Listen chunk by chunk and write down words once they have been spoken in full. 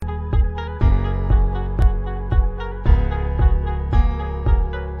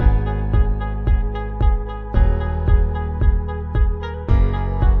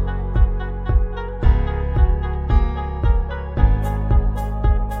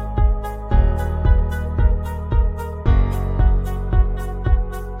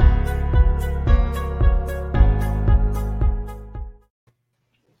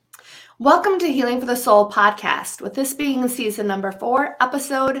Welcome to Healing for the Soul podcast, with this being season number 4,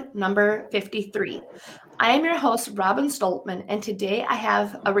 episode number 53. I am your host, Robin Stoltman, and today I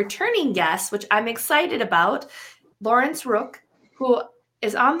have a returning guest, which I'm excited about, Lawrence Rook, who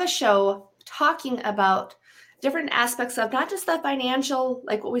is on the show talking about different aspects of not just the financial,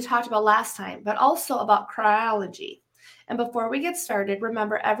 like what we talked about last time, but also about Chriology. And before we get started,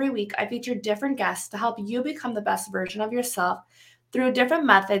 remember every week I feature different guests to help you become the best version of yourself through different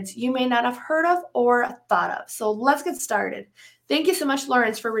methods you may not have heard of or thought of. So let's get started. Thank you so much,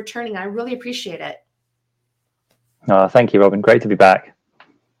 Lawrence, for returning. I really appreciate it. Thank you, Robin. Great to be back.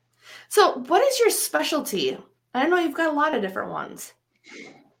 So what is your specialty? I know you've got a lot of different ones.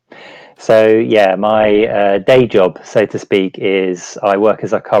 So yeah, my day job, so to speak, is I work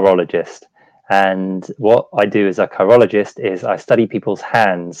as a chirologist. And what I do as a chirologist is I study people's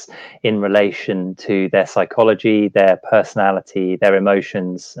hands in relation to their psychology, their personality, their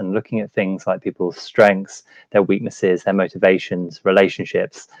emotions, and looking at things like people's strengths, their weaknesses, their motivations,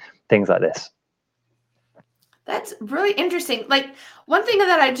 relationships, things like this. That's really interesting. Like, one thing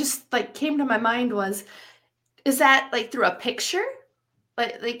that I just came to my mind was, is that like through a picture?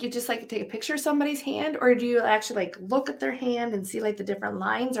 Like you just take a picture of somebody's hand, or do you actually look at their hand and see the different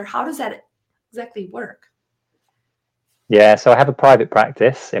lines, or how does that exactly work? Yeah, so I have a private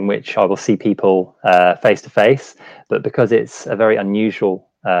practice in which I will see people face to face, but because it's a very unusual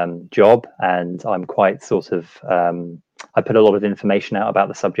job and I'm quite I put a lot of information out about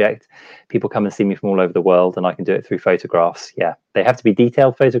the subject. People come and see me from all over the world, and I can do it through photographs. Yeah, they have to be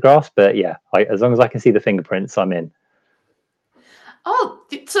detailed photographs, but yeah, as long as I can see the fingerprints, I'm in. Oh,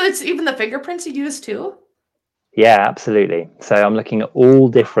 so it's even the fingerprints you use too? Yeah, absolutely. So I'm looking at all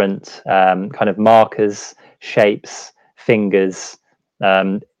different kind of markers, shapes, fingers.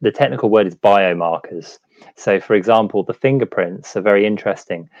 The technical word is biomarkers. So, for example, the fingerprints are very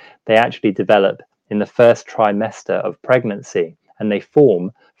interesting. They actually develop in the first trimester of pregnancy, and they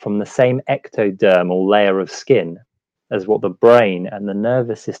form from the same ectodermal layer of skin as what the brain and the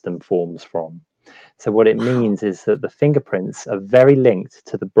nervous system forms from. So what it means is that the fingerprints are very linked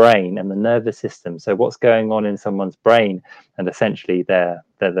to the brain and the nervous system. So what's going on in someone's brain and essentially their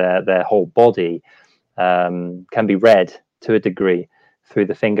whole body can be read to a degree through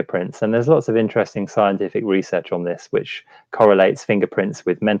the fingerprints. And there's lots of interesting scientific research on this, which correlates fingerprints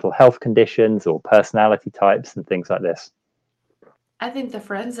with mental health conditions or personality types and things like this. I think the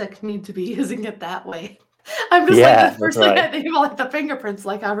forensic need to be using it that way. I'm just Yeah, the first that's thing right. I think about the fingerprints,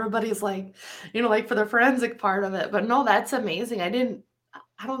 everybody's for the forensic part of it. But no, that's amazing. I don't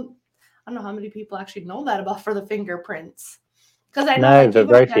know how many people actually know that about for the fingerprints. Because I know No, but even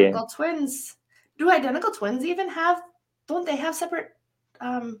very few. identical twins. Do identical twins even don't they have separate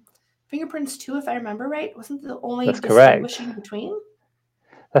fingerprints too, if I remember right? Wasn't the only That's correct. distinguishing between?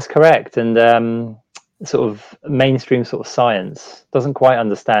 That's correct. And sort of mainstream sort of science doesn't quite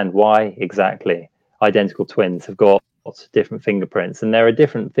understand why exactly identical twins have got different fingerprints. And there are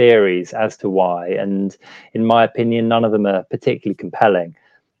different theories as to why. And in my opinion, none of them are particularly compelling.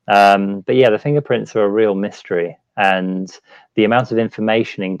 But yeah, the fingerprints are a real mystery. And the amount of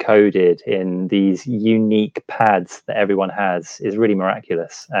information encoded in these unique pads that everyone has is really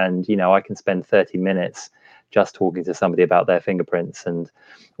miraculous. And, I can spend 30 minutes just talking to somebody about their fingerprints and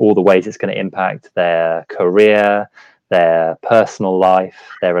all the ways it's going to impact their career, their personal life,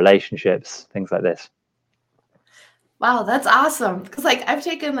 their relationships, things like this. Wow, that's awesome. Because I've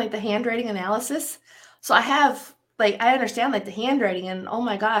taken the handwriting analysis. So I have I understand the handwriting, and oh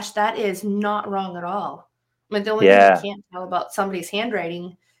my gosh, that is not wrong at all. I mean, the only thing you Yeah. can't tell about somebody's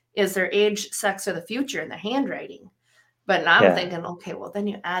handwriting is their age, sex, or the future in their handwriting. But now I'm thinking, okay, well then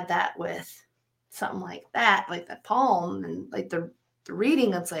you add that with something like that, like that palm and the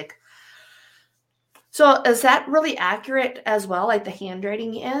reading. It's so is that really accurate as well? Like the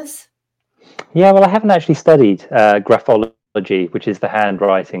handwriting is? Yeah, well, I haven't actually studied graphology, which is the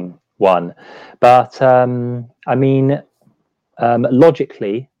handwriting one. But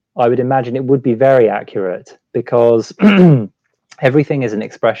logically, I would imagine it would be very accurate because everything is an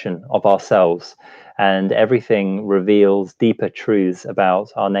expression of ourselves, and everything reveals deeper truths about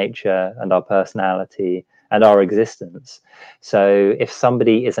our nature and our personality and our existence. So if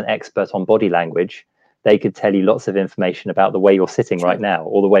somebody is an expert on body language, they could tell you lots of information about the way you're sitting right now,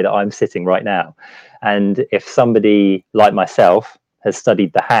 or the way that I'm sitting right now. And if somebody like myself has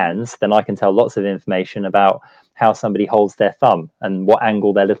studied the hands, then I can tell lots of information about how somebody holds their thumb and what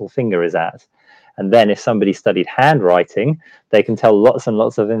angle their little finger is at. And then if somebody studied handwriting, they can tell lots and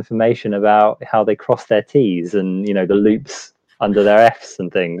lots of information about how they cross their T's and, the loops under their F's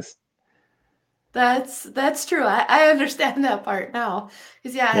and things. That's true. I understand that part now.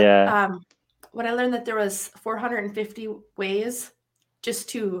 Because yeah, Yeah, when I learned that there was 450 ways just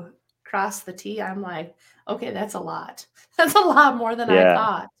to cross the T, I'm like, okay, that's a lot. That's a lot more than I yeah,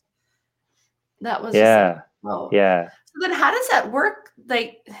 thought. That was just like, yeah, whoa. yeah. So then how does that work?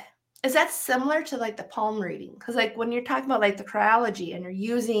 Like, is that similar to like the palm reading? Because like when you're talking about like the Chriology and you're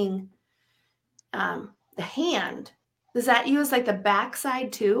using the hand, does that use like the back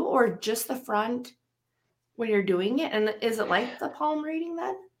side too, or just the front when you're doing it? And is it like the palm reading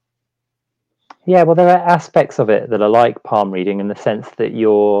then? Yeah, well, there are aspects of it that are like palm reading in the sense that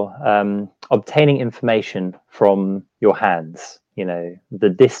you're obtaining information from your hands,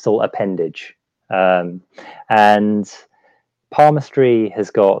 the distal appendage. Um, and palmistry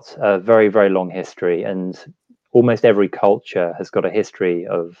has got a very, very long history, and almost every culture has got a history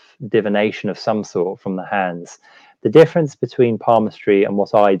of divination of some sort from the hands. The difference between palmistry and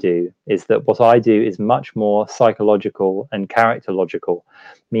what I do is that what I do is much more psychological and characterological,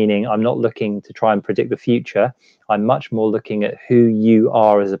 meaning I'm not looking to try and predict the future. I'm much more looking at who you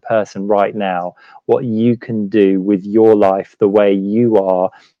are as a person right now, what you can do with your life, the way you are,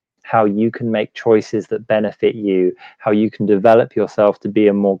 how you can make choices that benefit you, how you can develop yourself to be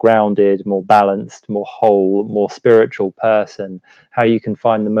a more grounded, more balanced, more whole, more spiritual person, how you can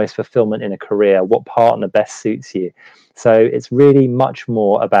find the most fulfillment in a career, what partner best suits you. So it's really much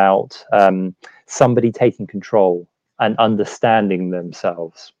more about somebody taking control and understanding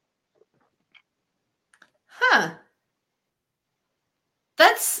themselves. Huh.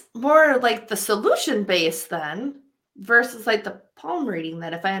 That's more like the solution base then versus like the palm reading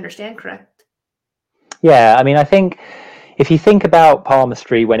then, if I understand correct. Yeah, I mean, I think if you think about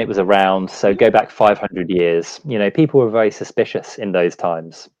palmistry when it was around, so go back 500 years, people were very suspicious in those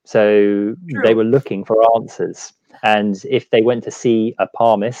times. So they True. were looking for answers. And if they went to see a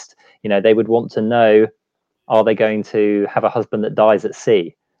palmist, they would want to know, are they going to have a husband that dies at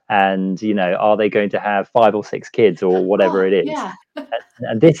sea? And, are they going to have 5 or 6 kids or whatever Oh, it is? yeah.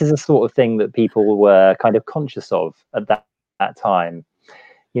 And this is the sort of thing that people were kind of conscious of at that time.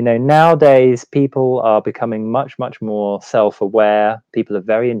 Nowadays people are becoming much, much more self-aware. People are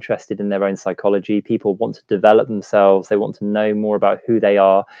very interested in their own psychology. People want to develop themselves. They want to know more about who they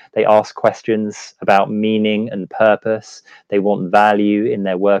are. They ask questions about meaning and purpose. They want value in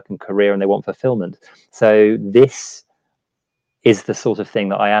their work and career, and they want fulfillment. So this is the sort of thing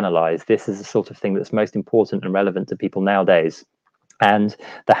that I analyze. This is the sort of thing that's most important and relevant to people nowadays. And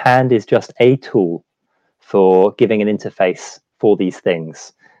the hand is just a tool for giving an interface for these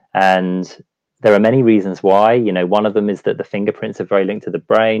things. And there are many reasons why. One of them is that the fingerprints are very linked to the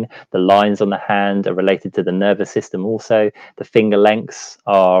brain. The lines on the hand are related to the nervous system also. The finger lengths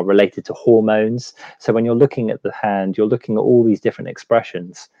are related to hormones. So when you're looking at the hand, you're looking at all these different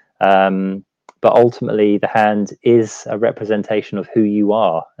expressions. But ultimately, the hand is a representation of who you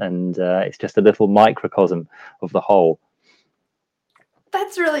are, and it's just a little microcosm of the whole.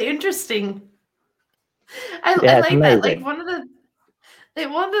 That's really interesting. I Yeah, it's like that. amazing. One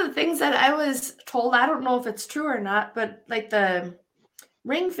of the things that I was told, I don't know if it's true or not, but like the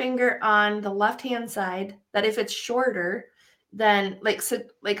ring finger on the left hand side, that if it's shorter, then like so,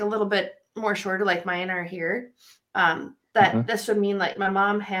 like a little bit more shorter, like mine are here, that Hmm. this would mean like my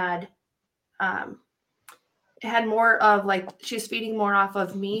mom um had more of like she's feeding more off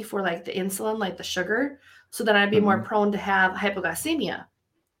of me for like the insulin, like the sugar, so then I'd be more Hmm. prone to have hypoglycemia.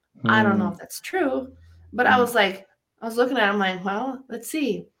 I don't know Mm. if that's true, but Mm. I was looking at it, I'm like, well, let's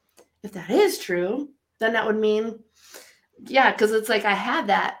see. If that is true, then that would mean, yeah, because it's like I had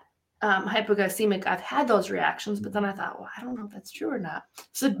that hypoglycemic, I've had those reactions, but then I thought, well, I don't know if that's true or not.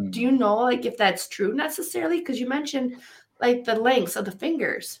 So do Mm. you know like if that's true necessarily? Because you mentioned like the lengths of the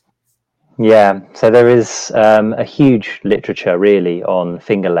fingers. Yeah, so there is a huge literature really on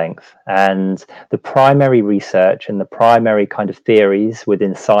finger length, and the primary research and the primary kind of theories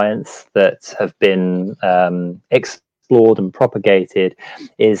within science that have been explored and propagated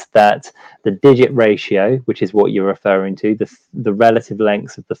is that the digit ratio, which is what you're referring to, the relative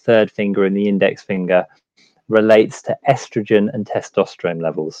lengths of the third finger and the index finger, relates to estrogen and testosterone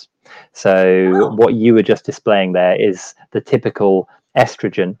levels. So Oh, what you were just displaying there is the typical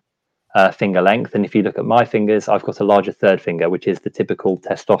estrogen finger length. And if you look at my fingers, I've got a larger third finger, which is the typical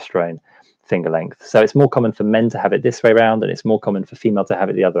testosterone finger length. So it's more common for men to have it this way around, and it's more common for female to have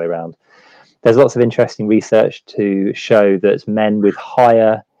it the other way around. There's lots of interesting research to show that men with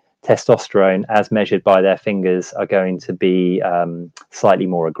higher testosterone as measured by their fingers are going to be slightly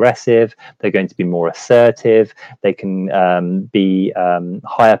more aggressive. They're going to be more assertive. They can be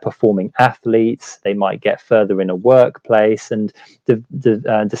higher performing athletes. They might get further in a workplace and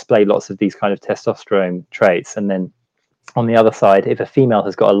display lots of these kind of testosterone traits. And then on the other side, if a female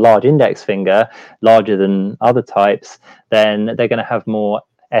has got a large index finger, larger than other types, then they're going to have more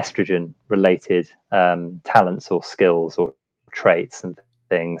estrogen related talents or skills or traits and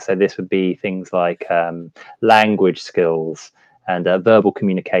things. So this would be things like language skills and verbal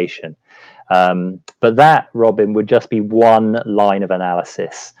communication. But that, Robin, would just be one line of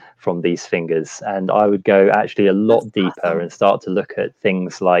analysis from these fingers. And I would go actually a lot deeper and start to look at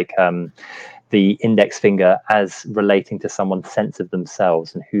things like the index finger as relating to someone's sense of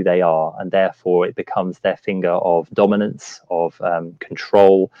themselves and who they are, and therefore it becomes their finger of dominance, of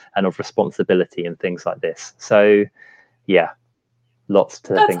control, and of responsibility and things like this. So yeah, lots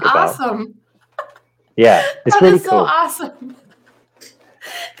to think about. That's awesome. Yeah, it's that really is so cool. awesome.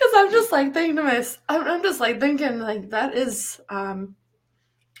 Because I'm just like thinking to myself, I'm just like thinking like that is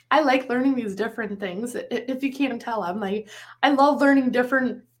I like learning these different things. If you can't tell, I'm like, I love learning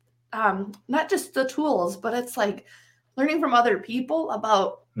different not just the tools, but it's like learning from other people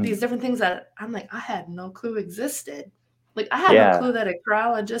about these different things that I'm like, I had no clue existed. Like I had no clue that a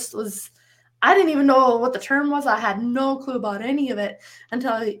chriologist was, I didn't even know what the term was. I had no clue about any of it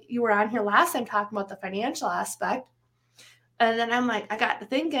until you were on here last time talking about the financial aspect. And then I'm like, I got to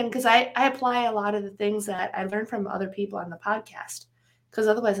thinking, because I apply a lot of the things that I learned from other people on the podcast. Because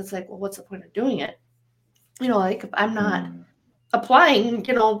otherwise it's like, well, what's the point of doing it? You know, like if I'm not applying,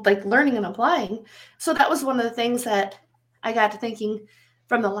 you know, like learning and applying. So that was one of the things that I got to thinking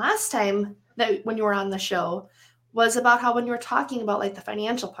from the last time that when you were on the show was about how when you were talking about like the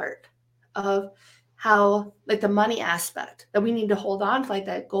financial part of how like the money aspect that we need to hold on to like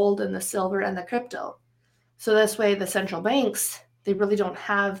that gold and the silver and the crypto. So this way the central banks, they really don't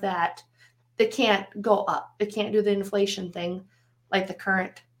have that. They can't go up. They can't do the inflation thing like the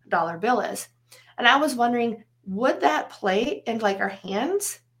current dollar bill is. And I was wondering, would that play in like our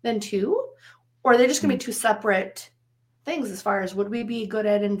hands then too? Or are they just going to be two separate things as far as would we be good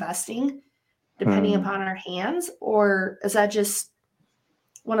at investing depending upon our hands? Or is that just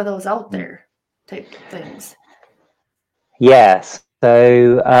one of those out there type things? Yes.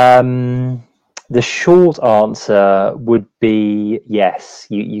 So the short answer would be yes.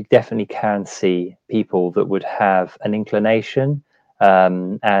 You definitely can see people that would have an inclination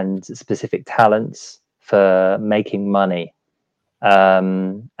and specific talents for making money.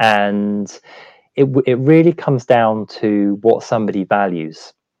 And it really comes down to what somebody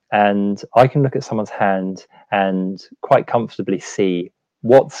values. And I can look at someone's hand and quite comfortably see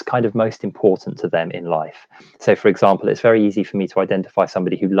what's kind of most important to them in life. So, for example, it's very easy for me to identify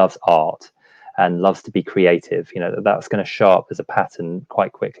somebody who loves art and loves to be creative. You know, that's going to show up as a pattern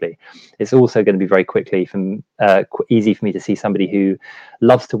quite quickly. It's also going to be very easy for me to see somebody who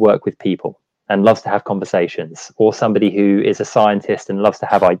loves to work with people and loves to have conversations, or somebody who is a scientist and loves to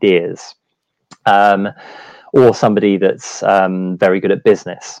have ideas, or somebody that's very good at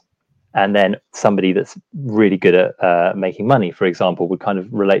business. And then somebody that's really good at making money, for example, would kind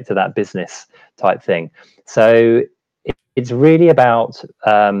of relate to that business type thing. So it's really about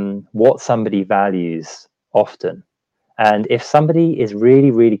what somebody values often. And if somebody is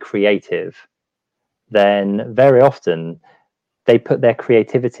really, really creative, then very often they put their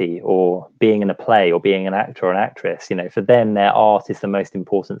creativity or being in a play or being an actor or an actress, you know, for them, their art is the most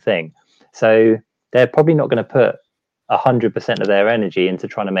important thing. So they're probably not going to put 100% of their energy into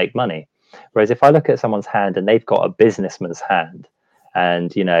trying to make money. Whereas if I look at someone's hand and they've got a businessman's hand,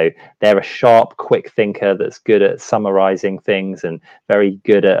 and you know they're a sharp, quick thinker that's good at summarizing things and very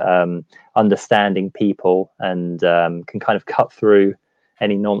good at understanding people and can kind of cut through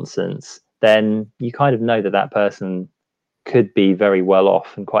any nonsense, then you kind of know that that person could be very well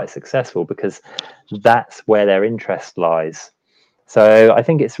off and quite successful because that's where their interest lies. So I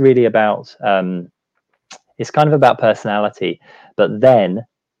think it's really about it's kind of about personality. But then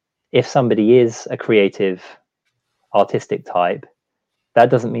if somebody is a creative, artistic type,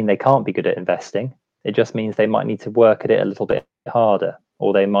 that doesn't mean they can't be good at investing. It just means they might need to work at it a little bit harder,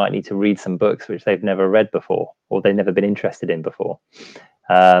 or they might need to read some books which they've never read before, or they've never been interested in before.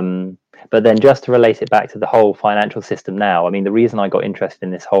 But then just to relate it back to the whole financial system now, I mean, the reason I got interested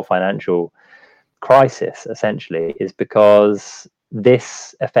in this whole financial crisis essentially is because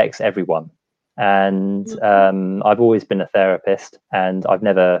this affects everyone. And I've always been a therapist and I've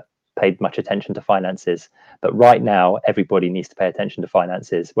never paid much attention to finances. But right now, everybody needs to pay attention to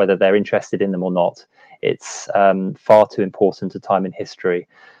finances, whether they're interested in them or not. It's far too important a time in history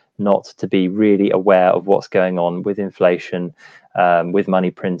not to be really aware of what's going on with inflation, with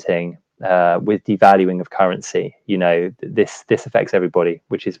money printing, with devaluing of currency. This affects everybody,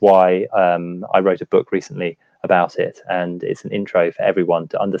 which is why I wrote a book recently about it, and it's an intro for everyone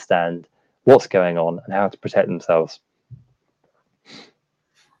to understand what's going on and how to protect themselves.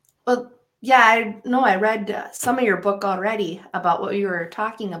 Well, yeah, I know I read some of your book already about what you were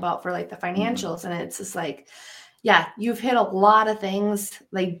talking about for like the financials, and it's just like, yeah, you've hit a lot of things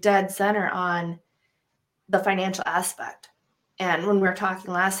like dead center on the financial aspect. And when we were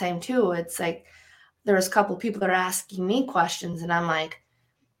talking last time too, it's like there was a couple of people that are asking me questions, and I'm like,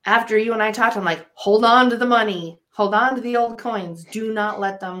 after you and I talked, I'm like, hold on to the money, hold on to the old coins, do not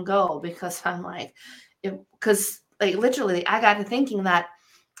let them go, because I'm like, because like literally, I got to thinking that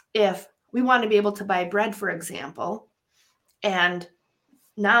if we want to be able to buy bread, for example, and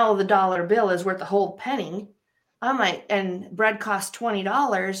now the dollar bill is worth a whole penny, I'm like, and bread costs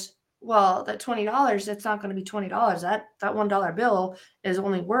 $20. Well, that $20, it's not going to be $20. That $1 bill is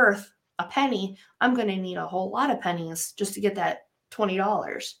only worth a penny. I'm going to need a whole lot of pennies just to get that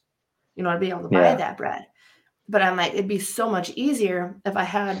 $20, to be able to buy that bread. But I'm like, it'd be so much easier if I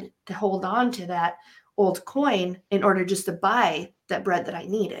had to hold on to that old coin in order just to buy that bread that I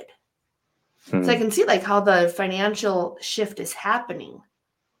needed. So I can see like how the financial shift is happening.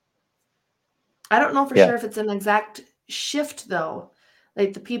 I don't know for sure if it's an exact shift though.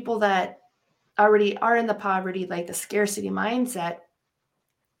 Like the people that already are in the poverty, like the scarcity mindset.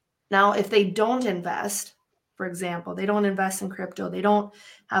 Now, if they don't invest, for example, they don't invest in crypto, they don't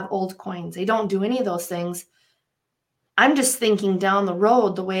have old coins, they don't do any of those things. I'm just thinking down the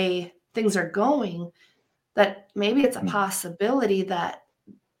road, the way things are going, that maybe it's a possibility that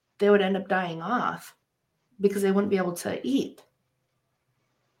they would end up dying off because they wouldn't be able to eat.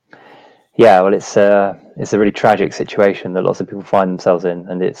 Yeah, well, it's a really tragic situation that lots of people find themselves in,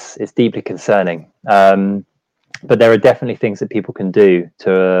 and it's deeply concerning. But there are definitely things that people can do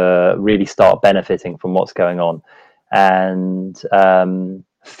to really start benefiting from what's going on. And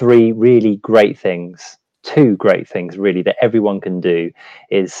two great things really that everyone can do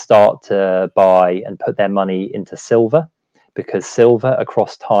is start to buy and put their money into silver, because silver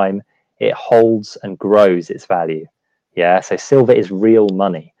across time, it holds and grows its value. Yeah, so silver is real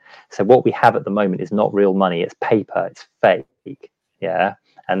money. So what we have at the moment is not real money, it's paper, it's fake. Yeah.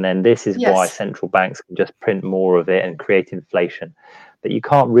 And then this is why central banks can just print more of it and create inflation. But you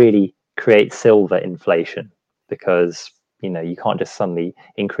can't really create silver inflation, because you can't just suddenly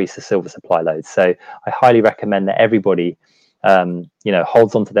increase the silver supply load. So I highly recommend that everybody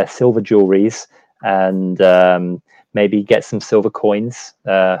holds onto their silver jewelries, and maybe get some silver coins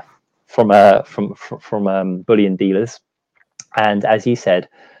from bullion dealers. And as you said,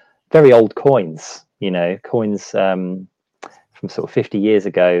 very old coins, coins from sort of 50 years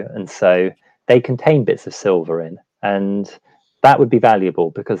ago. And so they contain bits of silver in, and that would be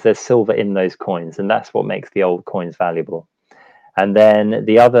valuable because there's silver in those coins, and that's what makes the old coins valuable. And then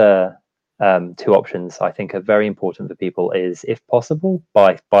the other two options I think are very important for people is, if possible,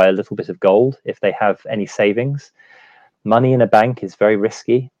 buy a little bit of gold if they have any savings. Money in a bank is very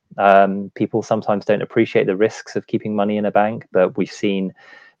risky. People sometimes don't appreciate the risks of keeping money in a bank, but we've seen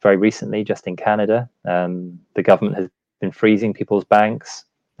very recently, just in Canada, the government has been freezing people's banks.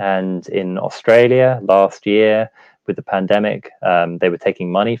 And in Australia last year, with the pandemic, they were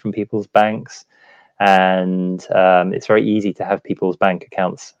taking money from people's banks. And it's very easy to have people's bank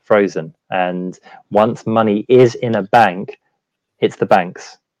accounts frozen. And once money is in a bank, it's the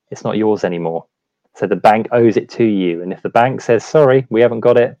bank's. It's not yours anymore. So the bank owes it to you. And if the bank says, sorry, we haven't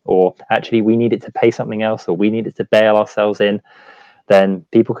got it, or actually we need it to pay something else, or we need it to bail ourselves in, then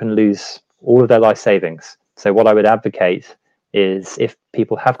people can lose all of their life savings. So what I would advocate is, if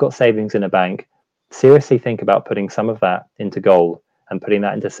people have got savings in a bank, seriously think about putting some of that into gold and putting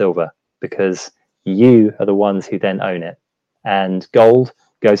that into silver, because you are the ones who then own it. And gold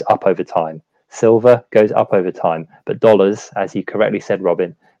goes up over time. Silver goes up over time. But dollars, as you correctly said,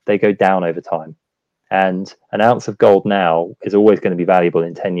 Robin, they go down over time. And an ounce of gold now is always going to be valuable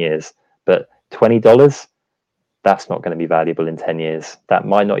in 10 years. But $20, that's not going to be valuable in 10 years. That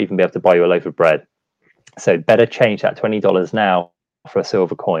might not even be able to buy you a loaf of bread. So better change that $20 now for a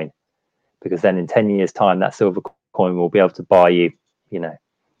silver coin, because then in 10 years' time, that silver coin will be able to buy you,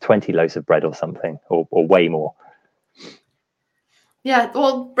 20 loaves of bread or something, or way more. Yeah,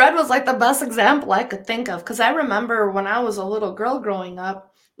 well, bread was like the best example I could think of, because I remember when I was a little girl growing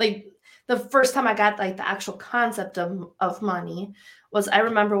up, like the first time I got like the actual concept of money was, I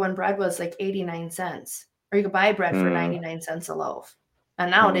remember when bread was like 89 cents, or you could buy bread for 99 cents a loaf. And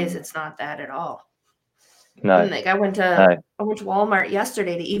nowadays it's not that at all. No. And like I went to Walmart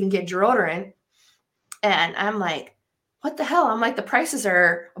yesterday to even get deodorant, and I'm like, what the hell? I'm like, the prices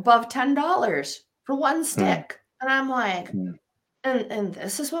are above $10 for one stick. And I'm like, and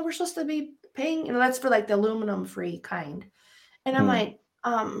this is what we're supposed to be paying? You know, that's for like the aluminum free kind. And I'm like,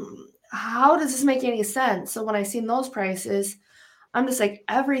 how does this make any sense? So when I seen those prices, I'm just like,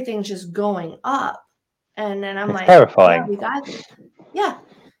 everything's just going up. And then I'm It's like, terrifying. Yeah,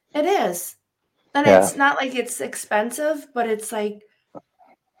 it is. And it's not like it's expensive, but it's like,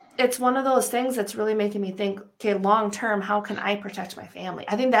 it's one of those things that's really making me think, okay, long term, how can I protect my family?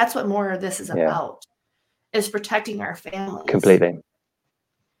 I think that's what more of this is about, is protecting our families. Completely.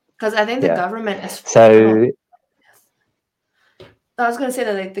 Because I think the government is... So I was going to say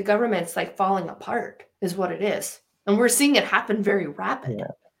that like the government's like falling apart is what it is. And we're seeing it happen very rapid.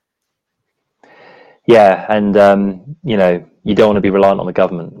 Yeah, and you know, you don't want to be reliant on the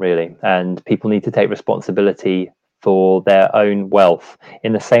government, really, and people need to take responsibility for their own wealth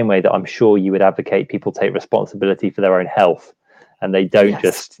in the same way that I'm sure you would advocate people take responsibility for their own health, and they don't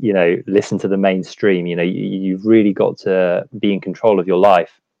just, you know, listen to the mainstream. You know, you've really got to be in control of your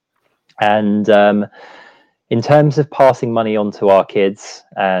life. And in terms of passing money on to our kids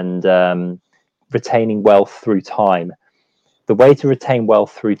and retaining wealth through time, the way to retain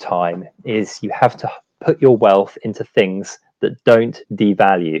wealth through time is you have to put your wealth into things that don't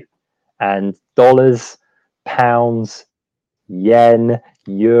devalue. And dollars, pounds, yen,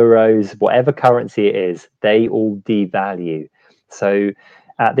 euros, whatever currency it is, they all devalue. So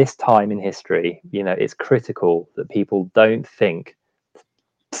at this time in history, you know, it's critical that people don't think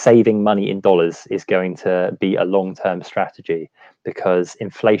saving money in dollars is going to be a long-term strategy, because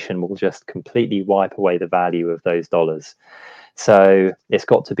inflation will just completely wipe away the value of those dollars. So it's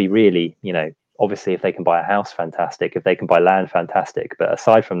got to be really, you know, obviously if they can buy a house, fantastic. If they can buy land, fantastic. But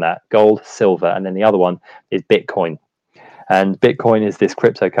aside from that, gold, silver, and then the other one is Bitcoin. And Bitcoin is this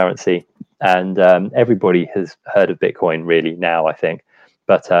cryptocurrency. And everybody has heard of Bitcoin really now, I think.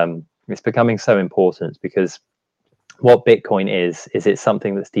 But it's becoming so important because what Bitcoin is it's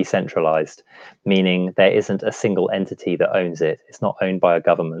something that's decentralized, meaning there isn't a single entity that owns it. It's not owned by a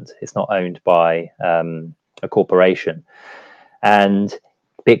government. It's not owned by a corporation. And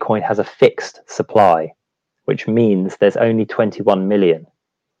Bitcoin has a fixed supply, which means there's only 21 million,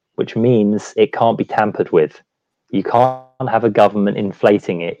 which means it can't be tampered with. You can't have a government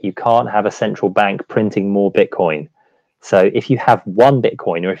inflating it. You can't have a central bank printing more Bitcoin. So if you have one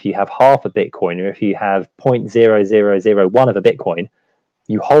Bitcoin, or if you have half a Bitcoin, or if you have 0.0001 of a Bitcoin,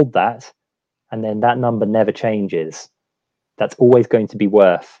 you hold that, and then that number never changes. That's always going to be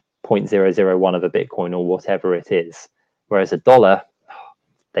worth 0.001 of a Bitcoin or whatever it is. Whereas a dollar,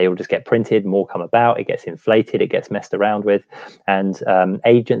 they will just get printed, more come about, it gets inflated, it gets messed around with, and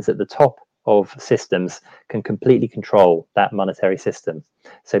agents at the top of systems can completely control that monetary system.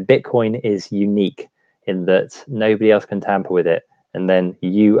 So Bitcoin is unique in that nobody else can tamper with it, and then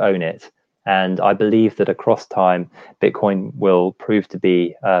you own it. And I believe that across time, Bitcoin will prove to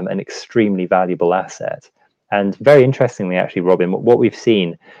be an extremely valuable asset. And very interestingly, actually, Robin, what we've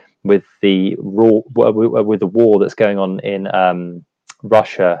seen with the war that's going on in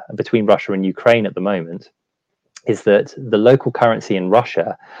Russia, between Russia and Ukraine at the moment, is that the local currency in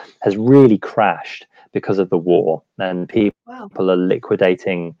Russia has really crashed because of the war, and people are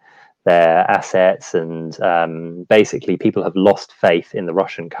liquidating their assets, and basically people have lost faith in the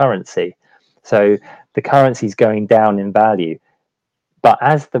Russian currency. So the currency is going down in value. But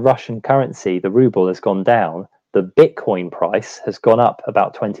as the Russian currency, the ruble, has gone down, the Bitcoin price has gone up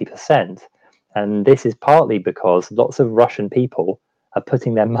about 20%. And this is partly because lots of Russian people are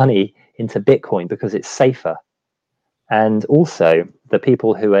putting their money into Bitcoin because it's safer. And also the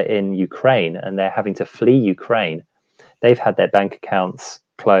people who are in Ukraine and they're having to flee Ukraine, they've had their bank accounts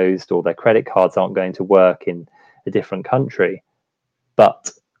closed or their credit cards aren't going to work in a different country. But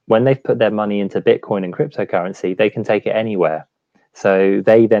when they've put their money into Bitcoin and cryptocurrency, they can take it anywhere. So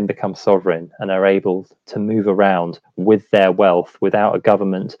they then become sovereign and are able to move around with their wealth without a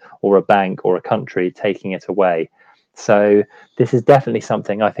government or a bank or a country taking it away. So this is definitely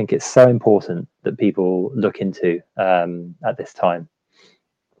something I think it's so important that people look into at this time.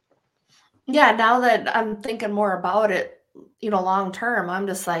 Yeah, now that I'm thinking more about it, you know, long term, I'm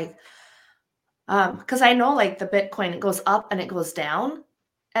just like, because I know like the Bitcoin, it goes up and it goes down.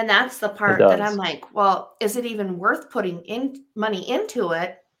 And that's the part that I'm like, well, is it even worth putting in money into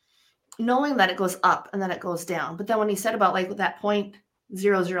it, knowing that it goes up and then it goes down? But then when you said about like that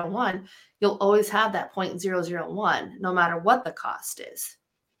 0.001, you'll always have that 0.001, no matter what the cost is.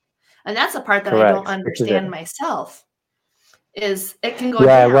 And that's the part that I don't understand myself, is it can go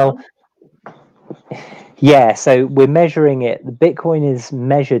down. Well, Yeah, so we're measuring it. The Bitcoin is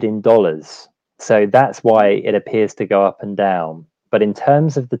measured in dollars. So that's why it appears to go up and down. But in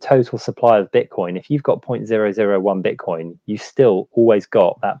terms of the total supply of Bitcoin, if you've got 0.001 Bitcoin, you still always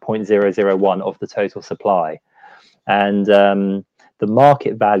got that 0.001 of the total supply. And the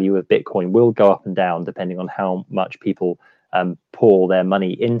market value of Bitcoin will go up and down depending on how much people pour their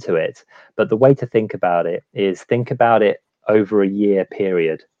money into it. But the way to think about it is think about it over a year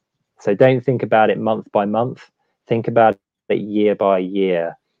period. So don't think about it month by month. Think about it year by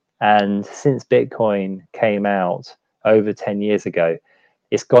year. And since Bitcoin came out over 10 years ago,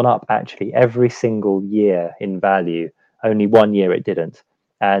 it's gone up actually every single year in value. Only 1 year it didn't.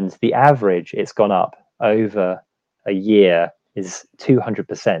 And the average it's gone up over a year is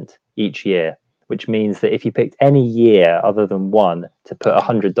 200% each year, which means that if you picked any year other than one to put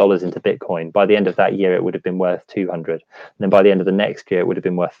 $100 into Bitcoin, by the end of that year, it would have been worth 200. And then by the end of the next year, it would have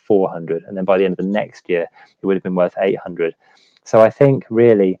been worth 400. And then by the end of the next year, it would have been worth 800. So I think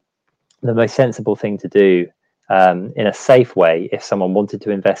really the most sensible thing to do in a safe way, if someone wanted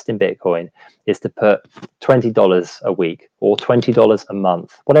to invest in Bitcoin, is to put $20 a week or $20 a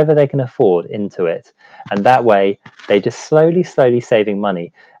month, whatever they can afford, into it. And that way, they just slowly saving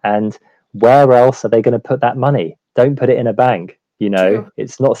money. And where else are they going to put that money? Don't put it in a bank. True.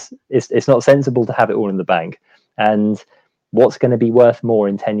 It's not sensible to have it all in the bank. And what's going to be worth more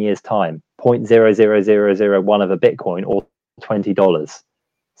in 10 years' time? 0.00001 of a Bitcoin or $20.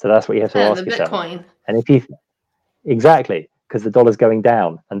 So that's what you have to And the ask yourself. Bitcoin. And if you exactly, because the dollar's going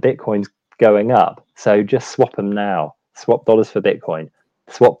down and Bitcoin's going up. So just swap them now. Swap dollars for Bitcoin,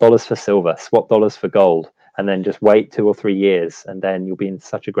 swap dollars for silver, swap dollars for gold, and then just wait 2 or 3 years, and then you'll be in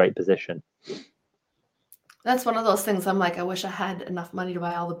such a great position. That's one of those things I'm like, I wish I had enough money to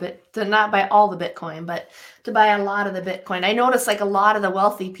buy to not buy all the Bitcoin, but to buy a lot of the Bitcoin. I notice like a lot of the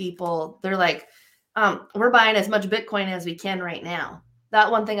wealthy people, they're like, we're buying as much Bitcoin as we can right now. That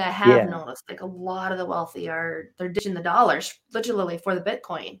one thing I have Yeah, noticed, like a lot of the wealthy they're ditching the dollars literally for the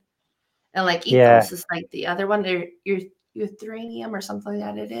Bitcoin. And like yeah, ethos is like the other one, your Ethereum or something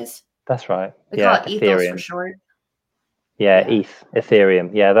like that it is. that's right. We call Yeah, it ethos for Ethereum. short. Yeah, Yeah. Ethereum.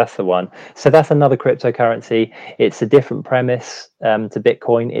 Yeah, that's the one. So that's another cryptocurrency. It's a different premise to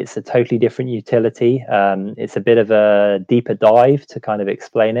Bitcoin. It's a totally different utility. It's a bit of a deeper dive to kind of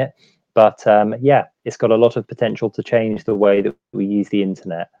explain it. But yeah, it's got a lot of potential to change the way that we use the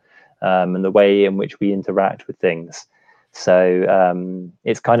internet and the way in which we interact with things. So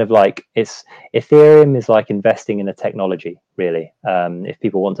it's kind of like Ethereum is like investing in a technology, really. If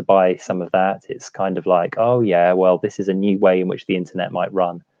people want to buy some of that, it's kind of like, oh yeah, well, this is a new way in which the internet might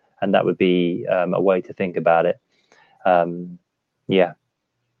run, and that would be a way to think about it. Yeah.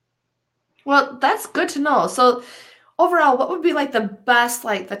 Well, that's good to know. So overall, what would be like the best,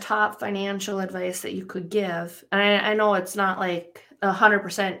 like the top financial advice that you could give? And I know it's not like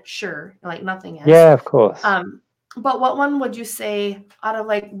 100% sure, like nothing is. Yeah, of course. But what one would you say out of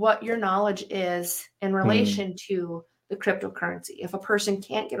like what your knowledge is in Hmm. relation to the cryptocurrency? If a person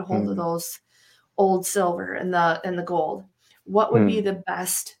can't get a hold of Hmm. those old silver and the gold, what would be Hmm. the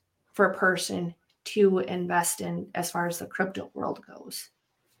best for a person to invest in as far as the crypto world goes?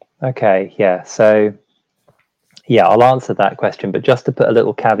 Okay. Yeah. So yeah, I'll answer that question, but just to put a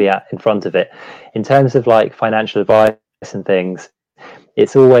little caveat in front of it, in terms of like financial advice and things,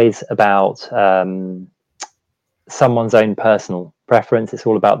 it's always about someone's own personal preference. It's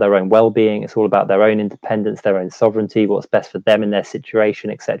all about their own well-being. It's all about their own independence, their own sovereignty, what's best for them in their situation,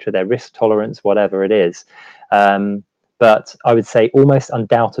 etc., their risk tolerance, whatever it is. But I would say almost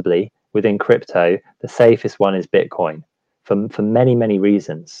undoubtedly within crypto, the safest one is Bitcoin for many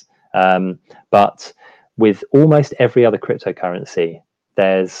reasons. But with almost every other cryptocurrency,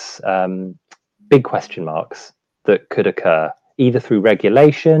 there's big question marks that could occur either through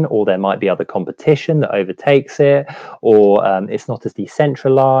regulation, or there might be other competition that overtakes it, or it's not as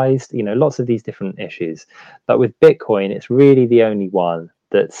decentralized, lots of these different issues. But with Bitcoin, it's really the only one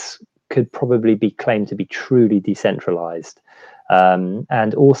that's could probably be claimed to be truly decentralized.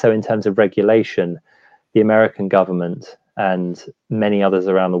 And also in terms of regulation, the American government and many others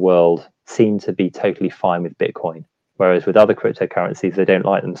around the world seem to be totally fine with Bitcoin, whereas with other cryptocurrencies, they don't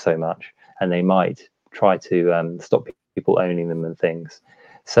like them so much, and they might try to stop people owning them and things.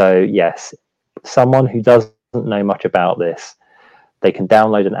 So yes, someone who doesn't know much about this, they can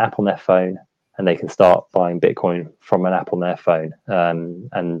download an app on their phone and they can start buying Bitcoin from an app on their phone.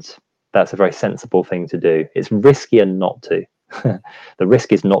 And that's a very sensible thing to do. It's riskier not to. The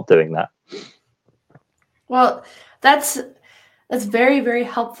risk is not doing that. Well, that's very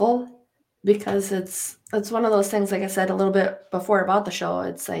helpful because it's one of those things like I said a little bit before about the show.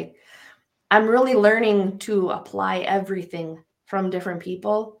 It's like I'm really learning to apply everything from different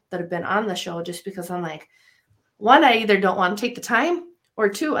people that have been on the show, just because I'm like, one, I either don't want to take the time, or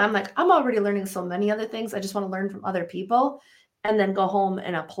two, I'm like, I'm already learning so many other things. I just want to learn from other people and then go home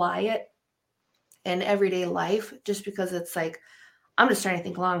and apply it in everyday life, just because it's like, I'm just trying to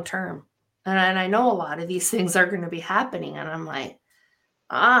think long term. And I know a lot of these things are going to be happening. And I'm like,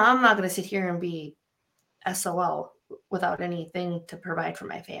 I'm not going to sit here and be SOL without anything to provide for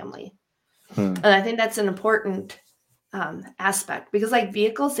my family. And I think that's an important aspect, because like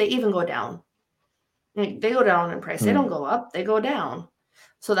vehicles, they even go down. Like, they go down in price. They don't go up, they go down.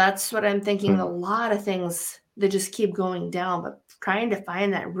 So that's what I'm thinking. A lot of things that just keep going down, but trying to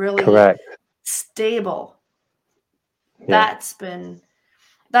find that really Correct. stable. Yeah.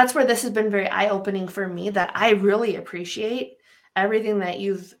 That's where this has been very eye-opening for me, that I really appreciate everything that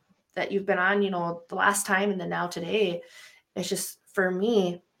you've been on, the last time and then now today. It's just, for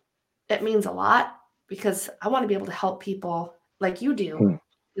me, it means a lot, because I want to be able to help people like you do.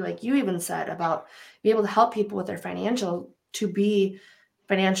 Like you even said about be able to help people with their financial, to be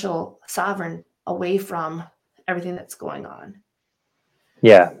financial sovereign away from everything that's going on.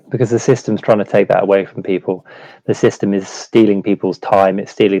 Yeah, because the system's trying to take that away from people. The system is stealing people's time,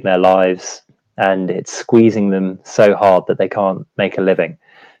 it's stealing their lives, and it's squeezing them so hard that they can't make a living.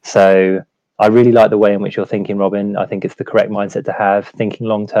 So I really like the way in which you're thinking, Robin. I think it's the correct mindset to have, thinking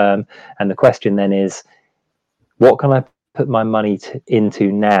long term. And the question then is, what can I put my money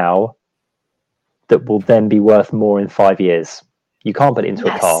into now that will then be worth more in 5 years? You can't put it into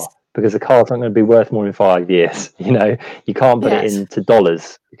a Yes. car, because the car's not going to be worth more in 5 years. You can't put it Yes. into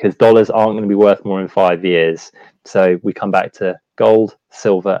dollars, because dollars aren't going to be worth more in 5 years. So we come back to gold,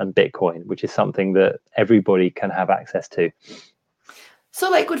 silver, and Bitcoin, which is something that everybody can have access to. So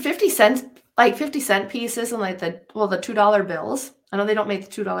like with 50 cent pieces, and like the $2 bills. I know they don't make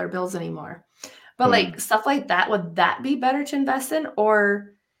the $2 bills anymore. But like stuff like that, would that be better to invest in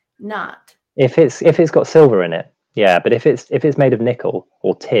or not? If it's got silver in it, yeah. But if it's made of nickel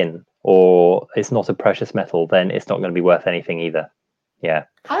or tin, or it's not a precious metal, then it's not going to be worth anything either. Yeah.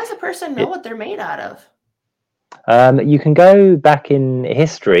 How does a person know what they're made out of? You can go back in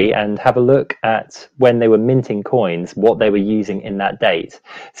history and have a look at when they were minting coins, what they were using in that date.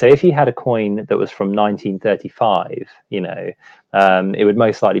 So if you had a coin that was from 1935, it would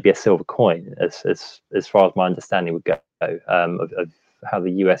most likely be a silver coin, as far as my understanding would go, of how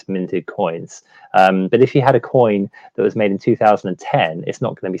the US minted coins. But if you had a coin that was made in 2010, it's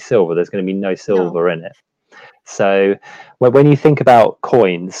not going to be silver. There's going to be no silver in it. So when you think about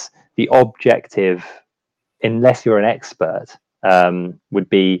coins, the objective, unless you're an expert, would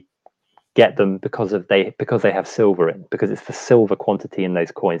be get them because they have silver in, because it's the silver quantity in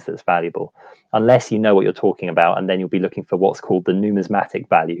those coins that's valuable. Unless you know what you're talking about, and then you'll be looking for what's called the numismatic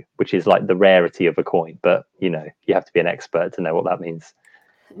value, which is like the rarity of a coin. But you have to be an expert to know what that means.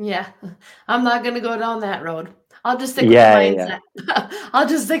 Yeah, I'm not going to go down that road. I'll just stick with the Yeah. mindset. I'll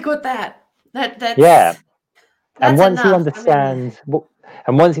just stick with that. Yeah. And That's once you enough.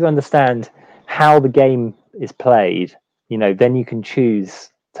 I mean, understand how the game is played, then you can choose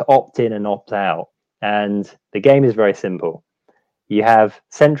to opt in and opt out. And the game is very simple. You have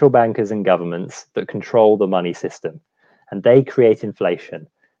central bankers and governments that control the money system, and they create inflation.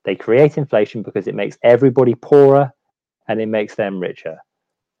 They create inflation because it makes everybody poorer and it makes them richer.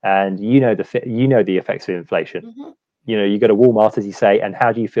 And the effects of inflation. mhm. You go to Walmart, as you say, and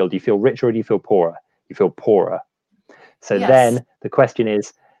how do you feel? Do you feel richer or do you feel poorer? You feel poorer. So Yes. then the question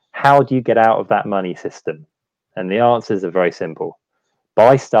is, how do you get out of that money system? And the answers are very simple.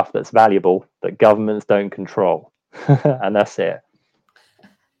 Buy stuff that's valuable that governments don't control. And that's it.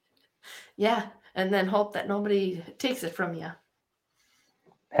 Yeah. And then hope that nobody takes it from you.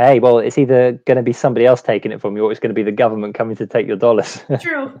 Hey, well, it's either going to be somebody else taking it from you, or it's going to be the government coming to take your dollars.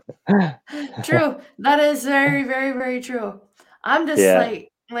 True. True. That is very, very, very true. I'm just Yeah,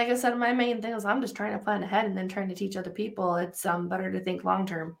 like I said, my main thing is I'm just trying to plan ahead and then trying to teach other people. It's better to think long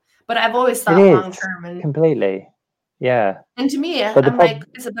term. But I've always it thought is long term, completely. Yeah. and to me, But the I'm like,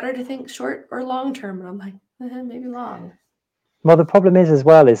 problem, is it better to think short or long term? And I'm like, maybe long. well, the problem is as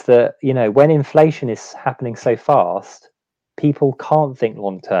well is that, when inflation is happening so fast, people can't think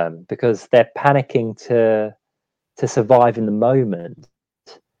long term because they're panicking to survive in the moment.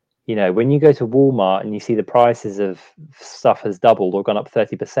 When you go to Walmart and you see the prices of stuff has doubled or gone up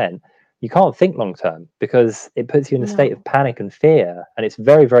 30%, you can't think long term because it puts you in a state of No. panic and fear, and it's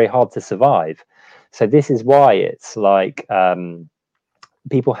very, very hard to survive. So this is why it's like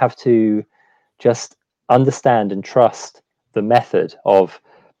people have to just understand and trust the method of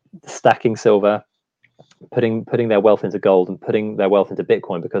stacking silver, putting their wealth into gold and putting their wealth into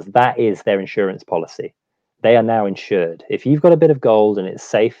Bitcoin, because that is their insurance policy. They are now insured. If you've got a bit of gold and it's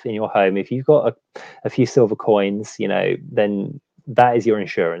safe in your home, if you've got a few silver coins, then that is your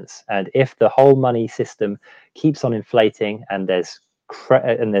insurance. And if the whole money system keeps on inflating and there's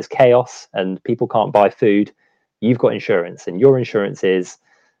chaos and people can't buy food, you've got insurance, and your insurance is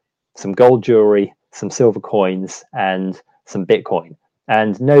some gold jewelry, some silver coins, and some Bitcoin.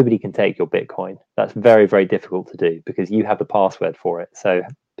 And nobody can take your Bitcoin. That's very, very difficult to do because you have the password for it. So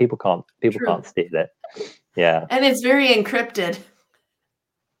people can't steal it. Yeah. And it's very encrypted.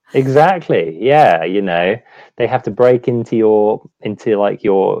 Exactly. Yeah. They have to break into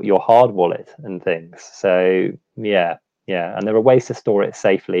your hard wallet and things. So yeah. And there are ways to store it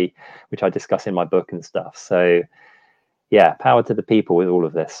safely, which I discuss in my book and stuff. So yeah, power to the people with all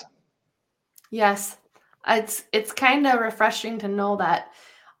of this. Yes. It's kind of refreshing to know that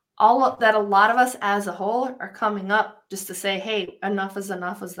a lot of us as a whole are coming up just to say, hey, enough is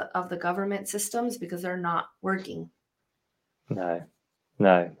enough of the government systems because they're not working. No.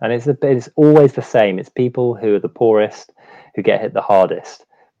 And it's always the same. It's people who are the poorest who get hit the hardest.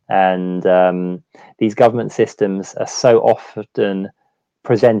 And these government systems are so often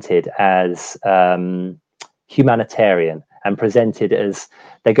presented as humanitarian and presented as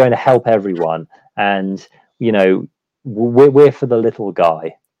they're going to help everyone. And, we're for the little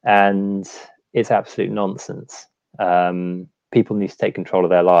guy. And it's absolute nonsense. People need to take control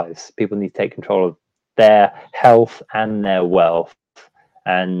of their lives. People need to take control of their health and their wealth.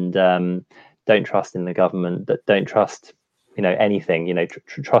 And don't trust in the government. Don't trust, anything.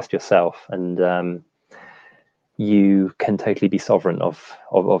 Trust yourself, and you can totally be sovereign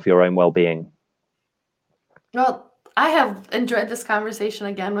of your own well-being. Well, I have enjoyed this conversation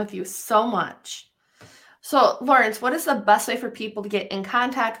again with you so much. So, Lawrence, what is the best way for people to get in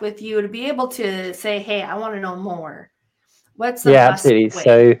contact with you to be able to say, hey, I want to know more? What's the best absolutely. way?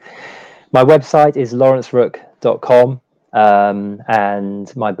 So my website is lawrencerook.com,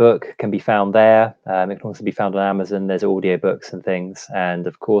 and my book can be found there. It can also be found on Amazon. There's audiobooks and things. And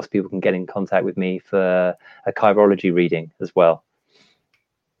of course, people can get in contact with me for a Chriology reading as well.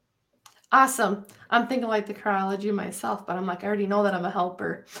 Awesome. I'm thinking like the Chriology myself, but I'm like, I already know that I'm a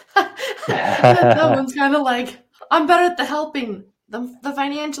helper. That one's kind of like, I'm better at the helping. The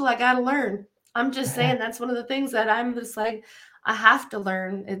financial, I got to learn. I'm just saying that's one of the things that I'm just like, I have to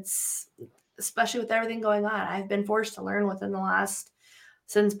learn. It's especially with everything going on. I've been forced to learn within the last,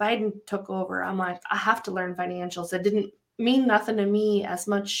 since Biden took over. I'm like, I have to learn financials. It didn't mean nothing to me as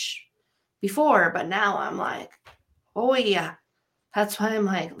much before, but now I'm like, oh yeah. That's why I'm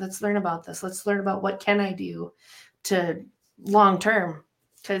like, let's learn about this. Let's learn about what can I do to long term,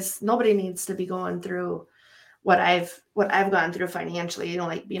 because nobody needs to be going through what I've gone through financially,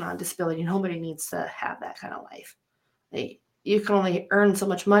 like being on disability. Nobody needs to have that kind of life. You can only earn so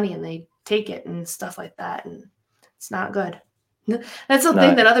much money and they take it and stuff like that. And it's not good. That's the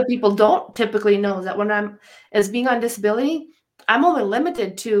thing that other people don't typically know, is that when I'm as being on disability, I'm only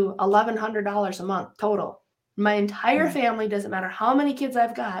limited to $1,100 a month total. My entire family, doesn't matter how many kids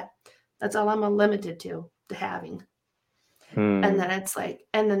I've got, that's all I'm limited to having. And then it's like,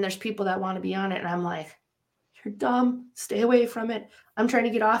 and then there's people that want to be on it, and I'm like, you're dumb, stay away from it. I'm trying to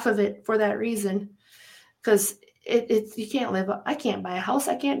get off of it for that reason, because it's you can't live. I can't buy a house.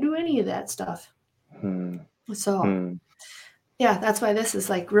 I can't do any of that stuff. So yeah, that's why this is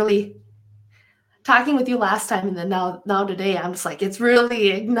like really talking with you last time, and then now today, I'm just like, it's really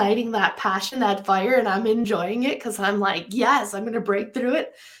igniting that passion, that fire, and I'm enjoying it because I'm like, yes, I'm going to break through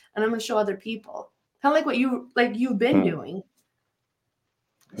it, and I'm going to show other people, kind of like you've been doing.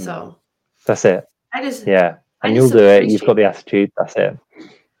 So that's it. And you'll do it. You've got the attitude. That's it.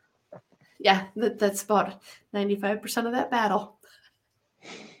 Yeah, that's about 95% of that battle.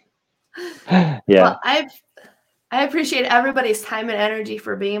 Yeah. Well, I appreciate everybody's time and energy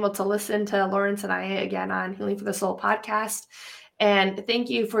for being able to listen to Lawrence and I again on Healing for the Soul podcast. And thank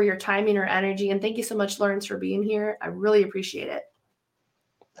you for your time and your energy. And thank you so much, Lawrence, for being here. I really appreciate it.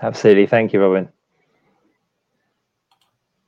 Absolutely. Thank you, Robin.